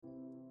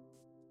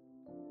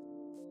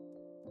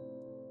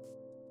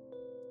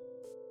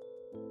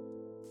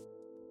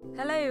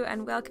Hello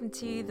and welcome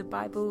to the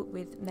Bible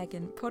with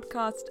Megan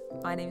podcast.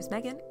 My name is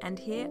Megan and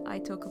here I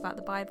talk about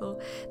the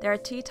Bible. There are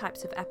two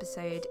types of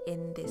episode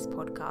in this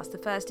podcast. The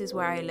first is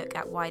where I look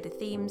at wider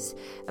themes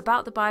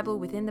about the Bible,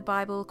 within the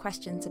Bible,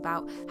 questions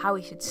about how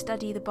we should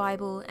study the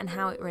Bible and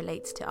how it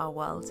relates to our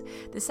world.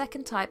 The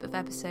second type of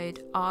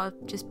episode are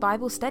just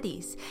Bible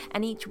studies,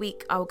 and each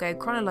week I will go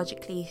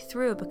chronologically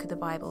through a book of the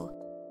Bible.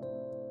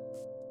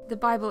 The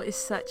Bible is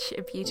such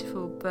a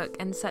beautiful book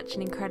and such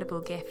an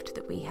incredible gift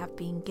that we have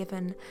been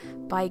given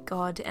by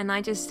God, and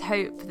I just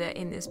hope that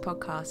in this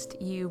podcast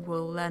you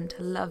will learn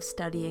to love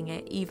studying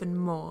it even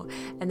more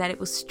and that it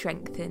will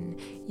strengthen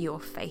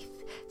your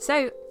faith.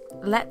 So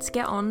let's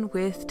get on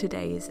with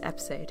today's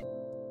episode.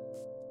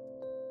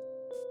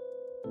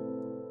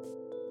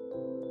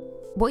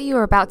 What you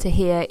are about to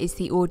hear is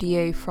the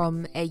audio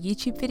from a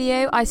YouTube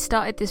video. I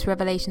started this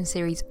Revelation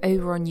series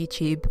over on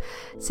YouTube,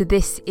 so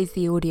this is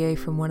the audio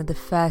from one of the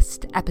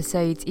first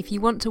episodes. If you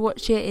want to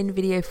watch it in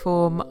video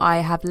form, I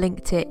have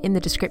linked it in the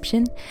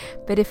description,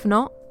 but if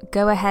not,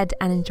 go ahead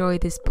and enjoy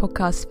this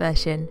podcast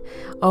version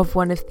of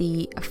one of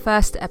the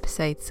first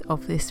episodes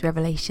of this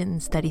Revelation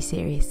study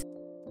series.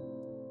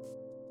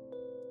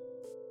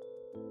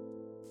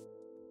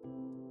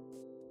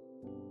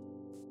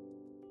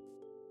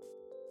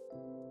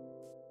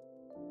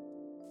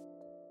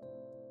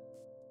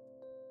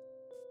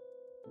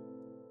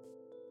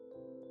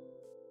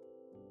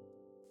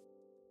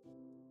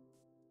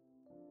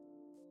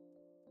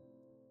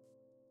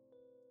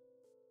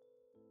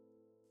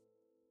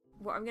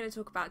 What I'm going to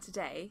talk about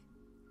today,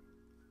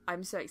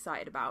 I'm so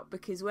excited about,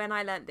 because when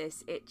I learnt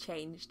this, it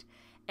changed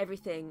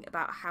everything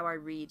about how I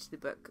read the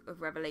book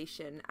of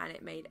Revelation, and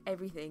it made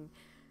everything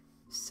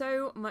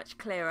so much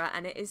clearer,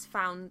 and it is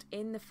found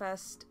in the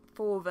first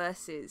 4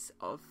 verses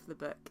of the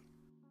book.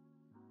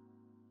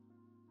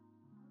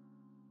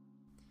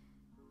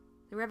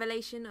 The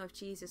revelation of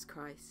Jesus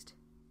Christ,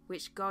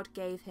 which God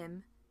gave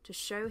him to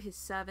show his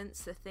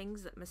servants the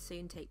things that must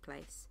soon take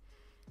place.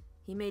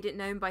 He made it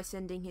known by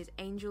sending his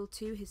angel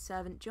to his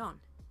servant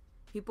John,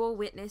 who bore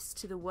witness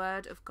to the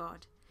word of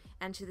God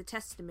and to the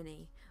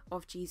testimony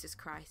of Jesus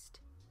Christ,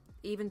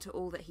 even to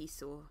all that he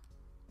saw.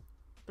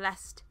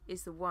 Blessed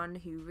is the one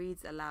who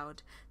reads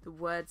aloud the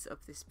words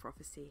of this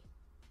prophecy.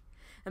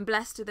 And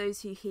blessed are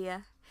those who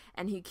hear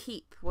and who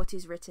keep what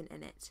is written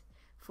in it,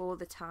 for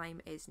the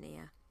time is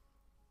near.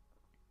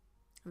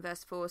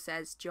 Verse 4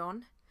 says,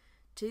 John,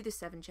 to the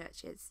 7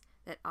 churches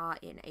that are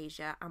in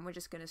Asia, and we're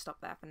just going to stop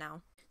there for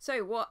now.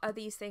 So what are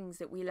these things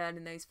that we learn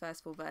in those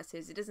first 4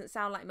 verses? It doesn't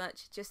sound like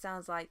much, it just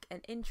sounds like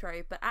an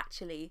intro, but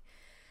actually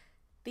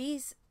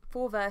these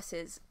 4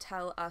 verses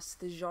tell us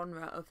the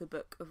genre of the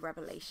book of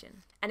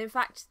Revelation. And in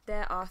fact,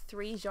 there are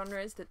 3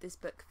 genres that this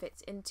book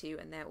fits into,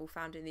 and they're all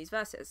found in these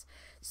verses.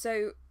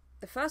 So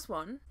the first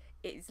one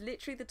is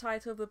literally the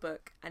title of the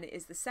book, and it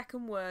is the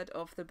second word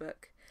of the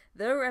book,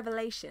 the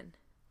revelation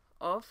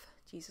of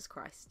Jesus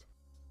Christ.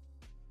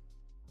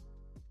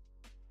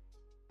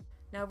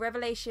 Now,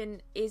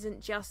 Revelation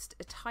isn't just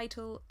a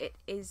title, it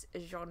is a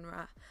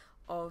genre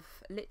of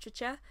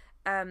literature.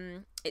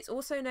 It's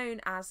also known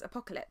as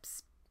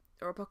apocalypse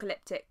or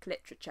apocalyptic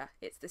literature.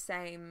 It's the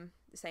same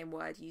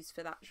word used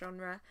for that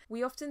genre.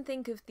 We often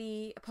think of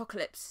the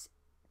apocalypse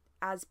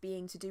as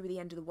being to do with the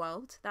end of the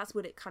world. That's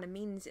what it kind of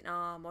means in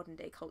our modern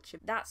day culture.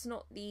 That's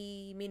not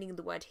the meaning of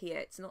the word here.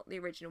 It's not the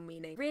original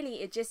meaning.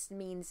 Really, it just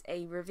means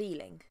a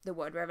revealing. The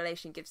word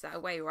revelation gives that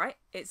away, right?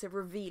 It's a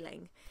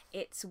revealing.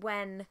 It's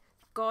when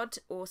God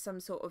or some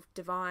sort of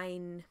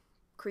divine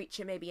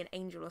creature, maybe an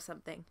angel or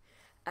something,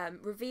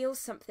 reveals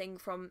something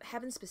from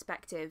heaven's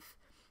perspective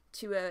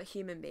to a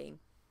human being.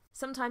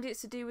 Sometimes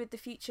it's to do with the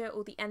future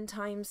or the end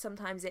times,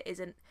 sometimes it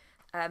isn't.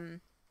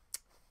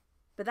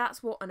 But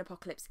that's what an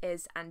apocalypse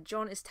is, and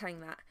John is telling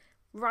that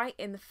right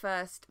in the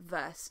first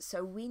verse.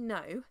 So we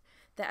know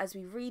that as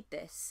we read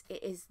this,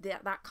 it is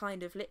that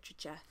kind of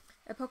literature.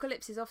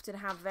 Apocalypses often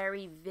have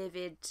very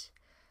vivid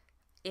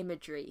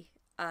imagery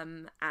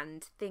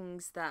and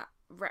things that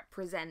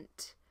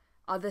represent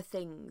other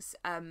things.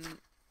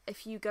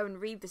 If you go and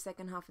read the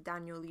second half of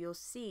Daniel, you'll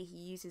see he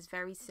uses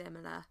very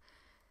similar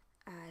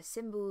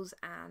symbols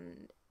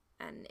and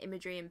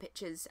imagery and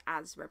pictures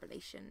as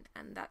Revelation,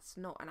 and that's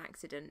not an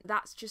accident.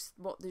 That's just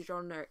what the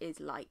genre is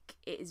like.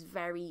 It is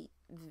very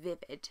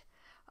vivid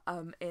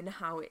in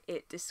how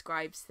it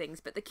describes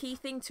things. But the key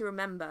thing to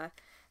remember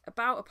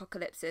about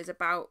apocalypses,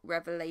 about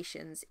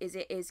revelations, is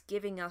it is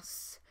giving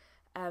us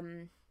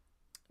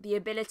the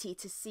ability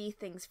to see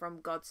things from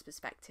God's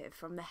perspective,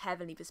 from the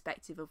heavenly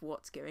perspective of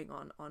what's going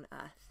on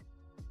earth.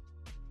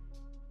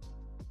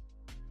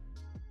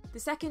 The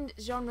second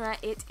genre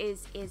it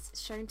is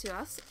shown to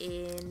us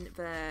in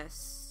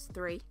verse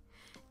 3.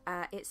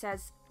 It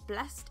says,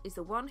 blessed is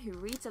the one who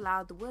reads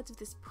aloud the words of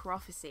this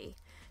prophecy.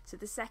 So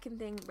the second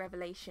thing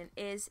Revelation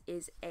is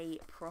a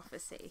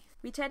prophecy.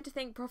 We tend to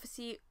think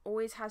prophecy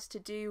always has to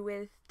do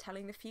with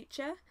telling the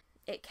future.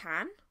 It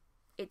can.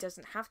 It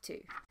doesn't have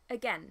to.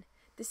 Again,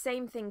 the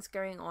same thing's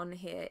going on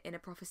here in a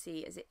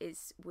prophecy as it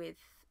is with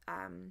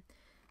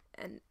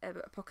an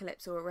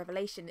apocalypse or a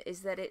revelation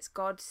is that it's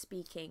God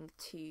speaking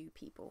to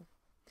people.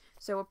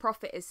 So a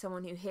prophet is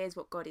someone who hears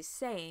what God is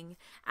saying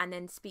and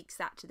then speaks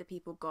that to the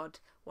people God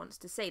wants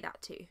to say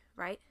that to,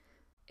 right?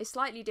 It's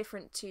slightly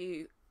different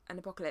to an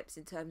apocalypse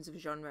in terms of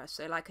genre.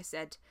 So like I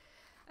said,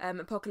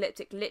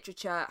 apocalyptic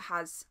literature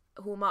has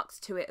hallmarks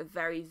to it of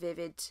very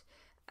vivid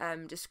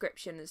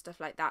description and stuff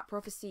like that.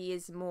 Prophecy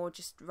is more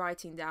just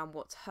writing down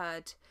what's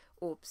heard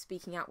or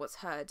speaking out what's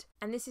heard.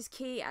 And this is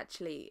key,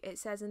 actually. It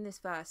says in this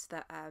verse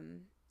that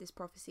this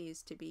prophecy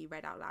is to be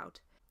read out loud.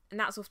 And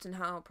that's often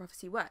how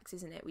prophecy works,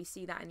 isn't it? We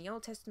see that in the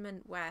Old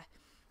Testament where,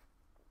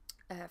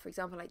 for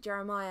example, like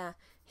Jeremiah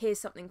hears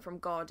something from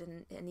God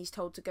and he's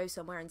told to go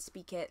somewhere and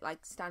speak it, like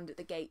stand at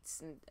the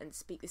gates and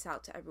speak this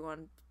out to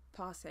everyone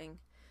passing.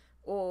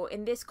 Or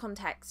in this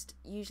context,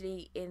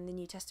 usually in the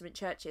New Testament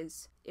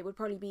churches, it would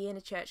probably be in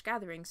a church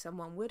gathering.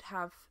 Someone would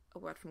have a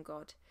word from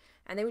God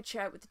and they would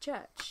share it with the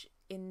church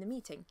in the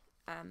meeting,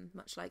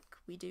 much like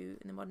we do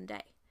in the modern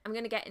day. I'm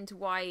going to get into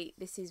why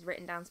this is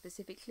written down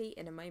specifically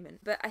in a moment.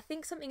 But I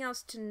think something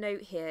else to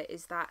note here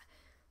is that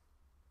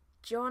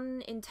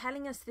John, in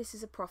telling us this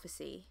is a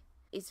prophecy,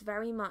 is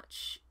very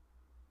much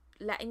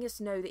letting us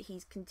know that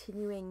he's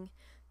continuing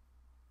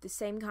the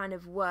same kind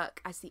of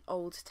work as the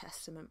Old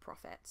Testament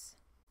prophets.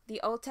 The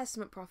Old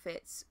Testament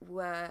prophets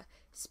were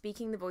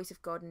speaking the voice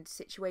of God in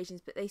situations,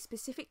 but they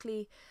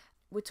specifically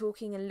were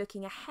talking and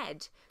looking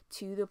ahead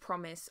to the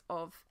promise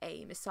of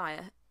a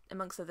Messiah,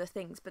 amongst other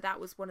things. But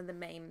that was one of the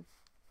main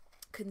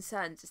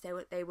concerns, is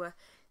they were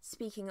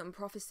speaking and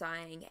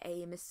prophesying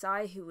a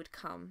Messiah who would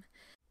come.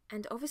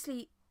 And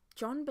obviously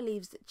John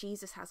believes that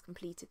Jesus has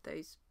completed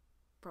those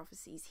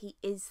prophecies. He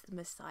is the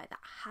Messiah that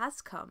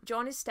has come.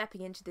 John is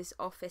stepping into this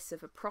office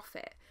of a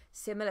prophet,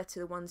 similar to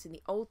the ones in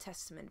the Old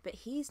Testament, but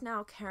he's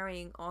now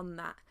carrying on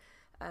that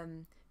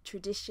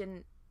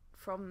tradition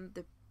from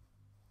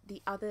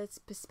the other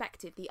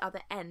perspective, the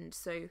other end.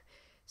 So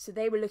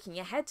they were looking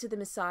ahead to the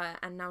Messiah,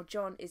 and now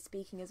John is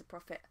speaking as a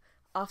prophet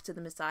after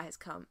the Messiah has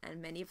come,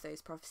 and many of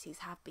those prophecies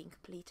have been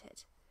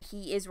completed.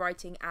 He is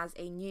writing as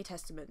a New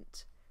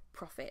Testament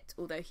prophet,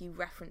 although he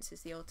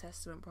references the Old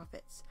Testament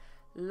prophets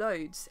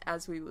loads,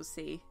 as we will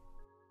see.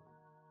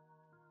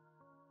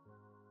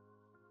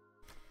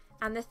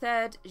 And the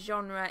third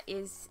genre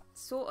is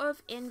sort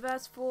of in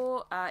verse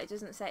 4. It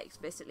doesn't say it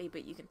explicitly,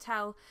 but you can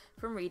tell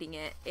from reading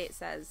it. It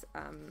says,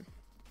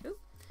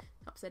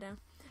 upside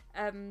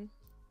down.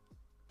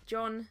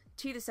 John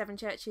to the 7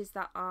 churches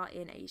that are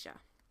in Asia.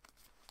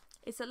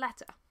 It's a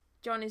letter.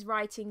 John is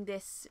writing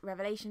this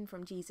revelation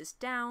from Jesus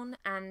down,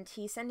 and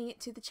he's sending it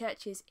to the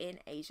churches in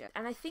Asia.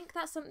 And I think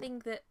that's something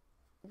that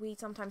we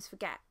sometimes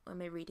forget when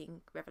we're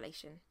reading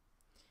Revelation.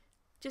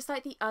 Just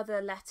like the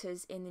other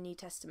letters in the New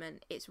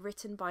Testament, it's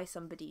written by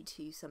somebody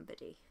to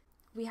somebody.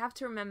 We have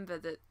to remember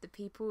that the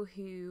people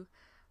who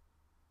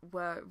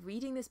were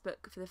reading this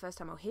book for the first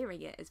time, or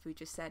hearing it, as we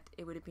just said,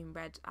 it would have been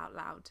read out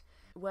loud,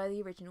 were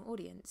the original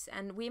audience.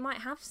 And we might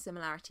have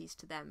similarities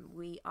to them.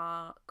 We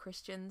are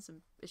Christians.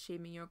 I'm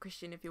assuming you're a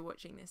Christian if you're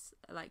watching this,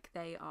 like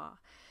they are.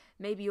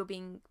 Maybe you're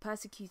being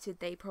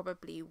persecuted, they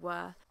probably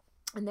were.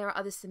 And there are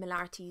other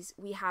similarities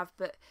we have,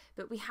 but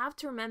we have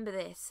to remember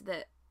this,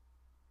 that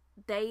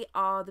they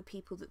are the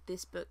people that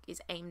this book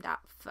is aimed at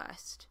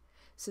first.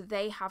 So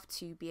they have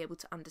to be able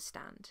to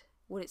understand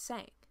what it's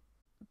saying.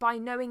 By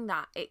knowing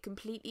that, it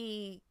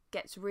completely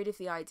gets rid of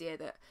the idea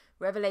that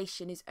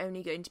Revelation is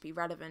only going to be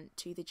relevant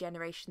to the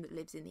generation that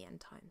lives in the end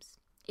times.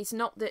 It's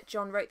not that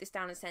John wrote this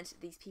down and sent it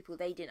to these people,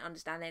 they didn't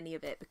understand any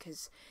of it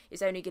because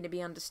it's only going to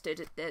be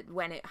understood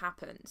when it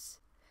happens.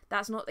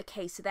 That's not the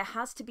case. So there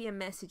has to be a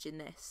message in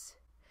this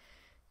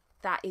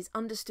that is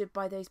understood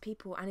by those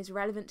people and is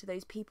relevant to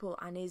those people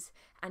and is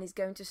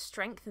going to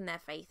strengthen their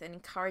faith and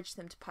encourage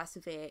them to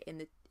persevere in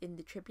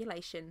the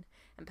tribulation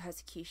and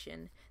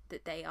persecution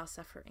that they are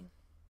suffering.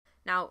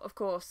 Now, of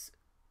course,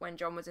 when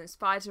John was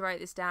inspired to write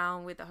this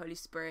down with the Holy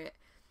Spirit,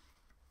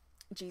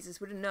 Jesus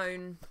would have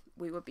known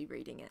we would be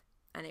reading it,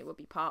 and it would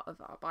be part of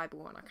our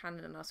Bible and our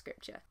canon and our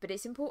scripture. But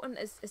it's important,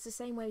 as the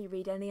same way you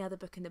read any other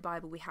book in the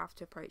Bible, we have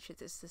to approach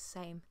it as the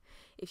same.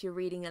 If you're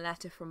reading a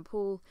letter from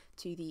Paul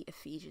to the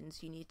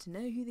Ephesians, you need to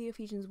know who the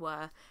Ephesians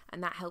were,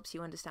 and that helps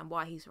you understand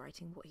why he's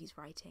writing what he's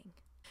writing.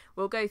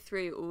 We'll go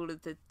through all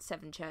of the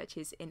 7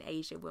 churches in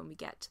Asia when we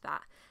get to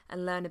that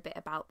and learn a bit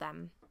about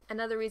them.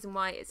 Another reason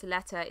why it's a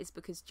letter is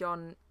because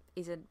John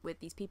isn't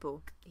with these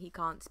people. He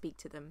can't speak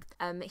to them.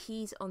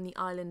 He's on the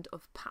island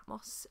of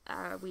Patmos.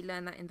 We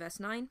learn that in verse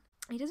 9.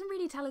 He doesn't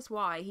really tell us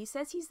why. He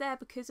says he's there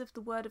because of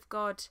the word of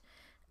God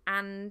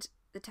and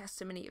the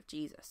testimony of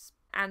Jesus.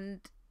 And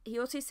he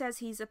also says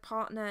he's a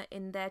partner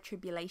in their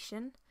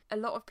tribulation. A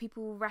lot of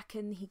people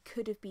reckon he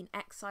could have been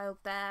exiled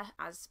there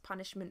as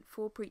punishment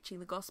for preaching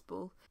the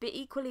gospel. But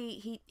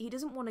equally, he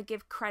doesn't want to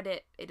give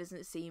credit, it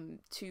doesn't seem,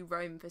 to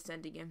Rome for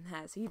sending him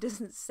there. So he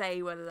doesn't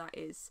say whether that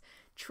is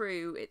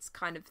true. It's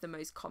kind of the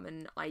most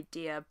common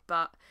idea.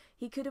 But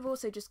he could have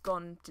also just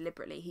gone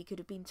deliberately. He could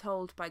have been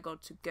told by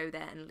God to go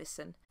there and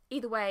listen.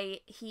 Either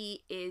way,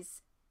 he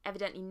is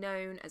evidently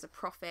known as a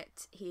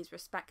prophet. He is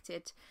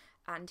respected.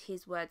 and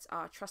his words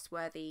are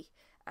trustworthy.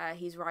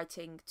 He's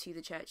writing to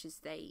the churches,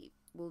 they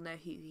will know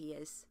who he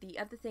is. The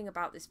other thing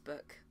about this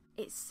book,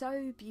 it's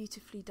so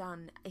beautifully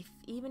done.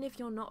 Even if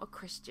you're not a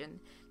Christian,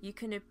 you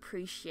can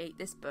appreciate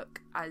this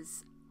book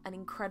as an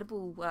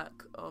incredible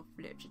work of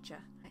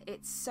literature.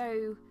 It's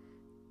so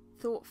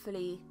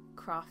thoughtfully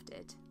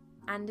crafted.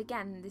 And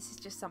again, this is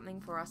just something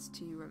for us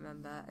to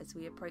remember as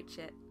we approach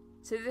it.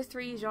 So the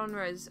 3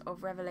 genres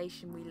of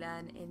revelation we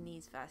learn in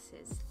these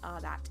verses are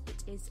that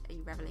it is a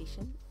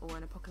revelation or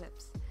an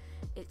apocalypse,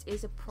 it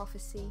is a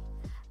prophecy,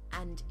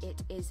 and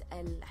it is a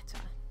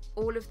letter.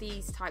 All of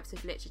these types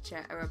of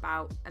literature are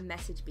about a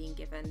message being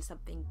given,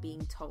 something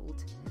being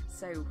told.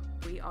 So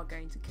we are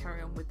going to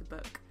carry on with the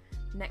book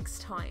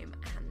next time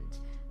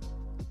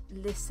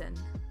and listen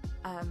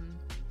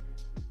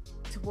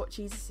to what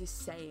Jesus is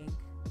saying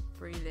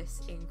through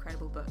this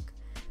incredible book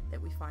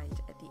that we find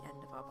at the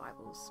end of our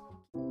Bibles.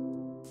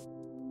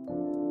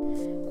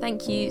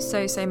 Thank you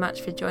so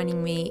much for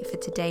joining me for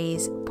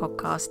today's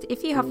podcast.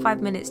 If you have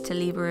 5 minutes to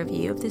leave a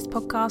review of this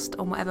podcast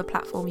on whatever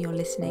platform you're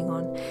listening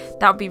on,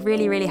 that would be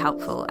really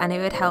helpful, and it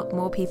would help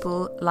more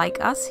people like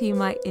us who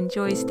might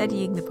enjoy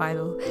studying the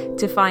Bible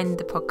to find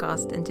the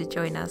podcast and to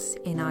join us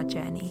in our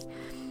journey.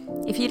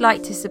 If you'd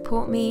like to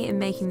support me in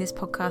making this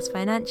podcast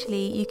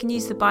financially, you can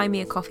use the Buy Me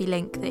a Coffee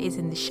link that is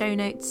in the show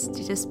notes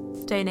to just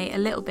donate a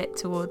little bit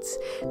towards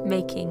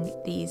making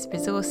these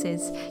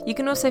resources. You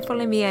can also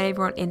follow me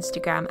over on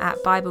Instagram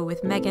at Bible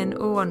with Megan,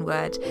 or one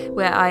word,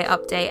 where I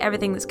update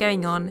everything that's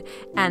going on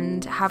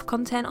and have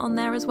content on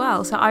there as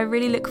well. So I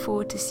really look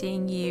forward to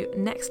seeing you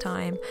next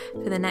time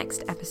for the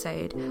next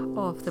episode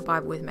of the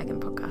Bible with Megan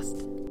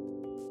podcast.